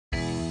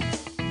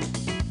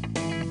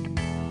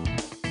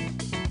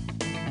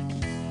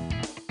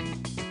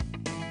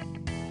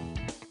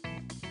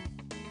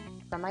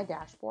From my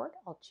dashboard,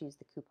 I'll choose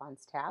the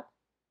Coupons tab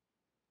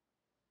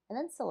and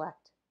then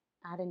select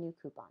Add a new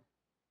coupon.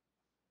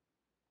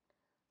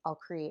 I'll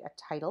create a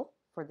title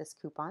for this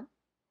coupon.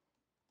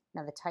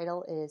 Now the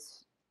title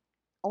is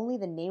only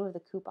the name of the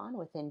coupon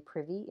within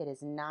Privy. It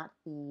is not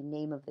the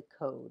name of the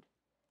code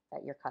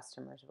that your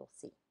customers will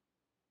see.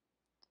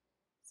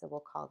 So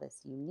we'll call this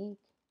Unique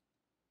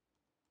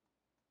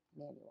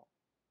Manual.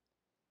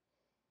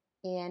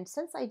 And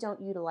since I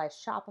don't utilize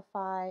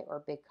Shopify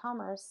or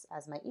BigCommerce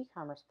as my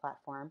e-commerce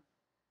platform,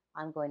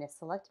 I'm going to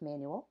select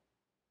Manual,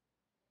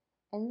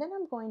 and then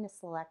I'm going to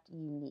select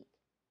Unique.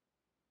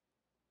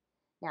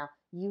 Now,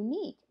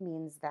 unique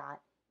means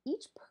that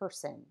each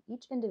person,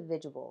 each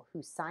individual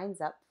who signs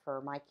up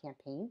for my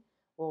campaign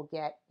will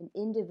get an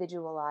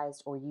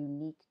individualized or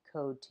unique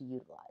code to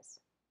utilize.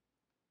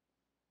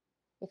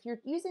 If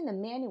you're using the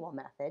manual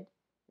method,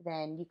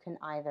 then you can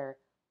either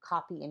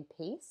copy and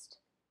paste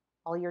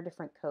all your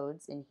different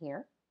codes in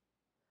here,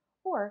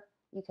 or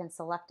you can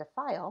select a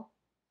file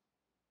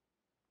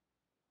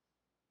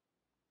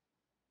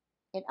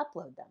and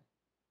upload them.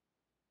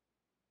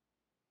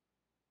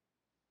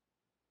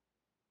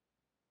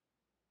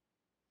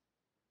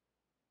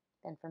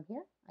 Then from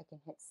here, I can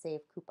hit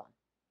Save Coupon.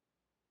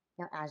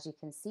 Now, as you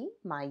can see,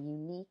 my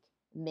unique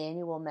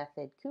manual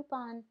method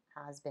coupon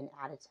has been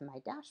added to my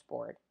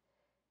dashboard.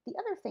 The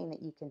other thing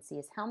that you can see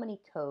is how many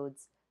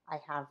codes I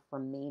have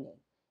remaining.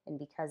 And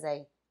because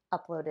I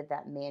uploaded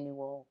that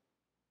manual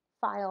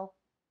file,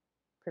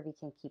 Privy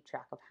can keep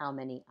track of how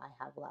many I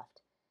have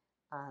left.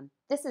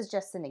 This is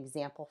just an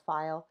example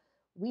file.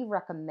 We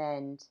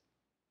recommend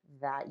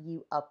that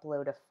you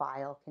upload a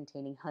file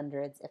containing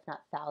hundreds, if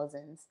not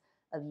thousands,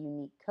 of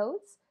unique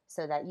codes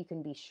so that you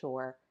can be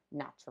sure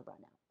not to run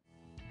out.